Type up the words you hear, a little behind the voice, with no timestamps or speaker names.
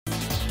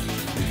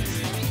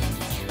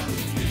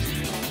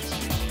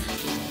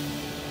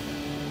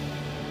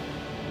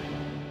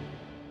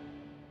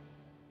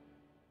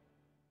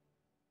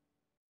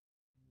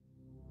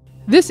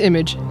This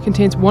image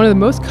contains one of the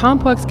most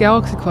complex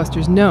galaxy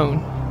clusters known,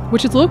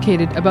 which is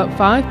located about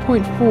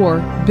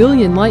 5.4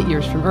 billion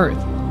light-years from Earth.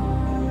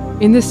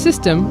 In this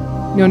system,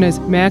 known as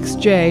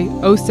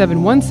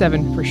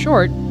MacsJ0717 for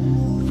short,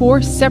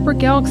 4 separate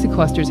galaxy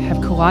clusters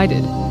have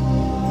collided.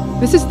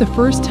 This is the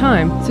first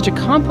time such a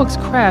complex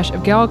crash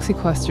of galaxy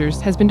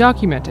clusters has been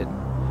documented.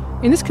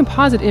 In this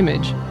composite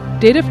image,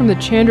 data from the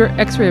Chandra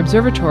X-ray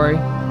Observatory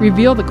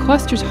reveal the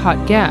cluster's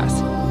hot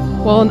gas,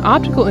 while an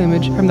optical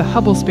image from the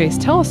Hubble Space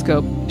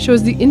Telescope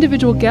shows the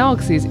individual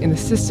galaxies in the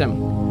system.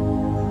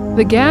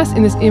 The gas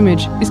in this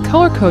image is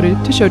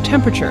color-coded to show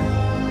temperature,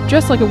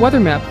 just like a weather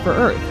map for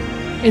Earth.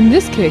 In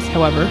this case,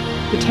 however,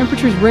 the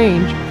temperatures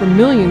range from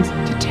millions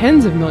to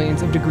tens of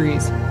millions of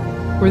degrees,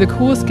 where the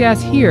coolest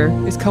gas here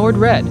is colored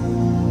red,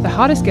 the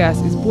hottest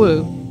gas is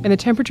blue, and the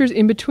temperatures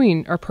in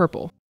between are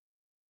purple.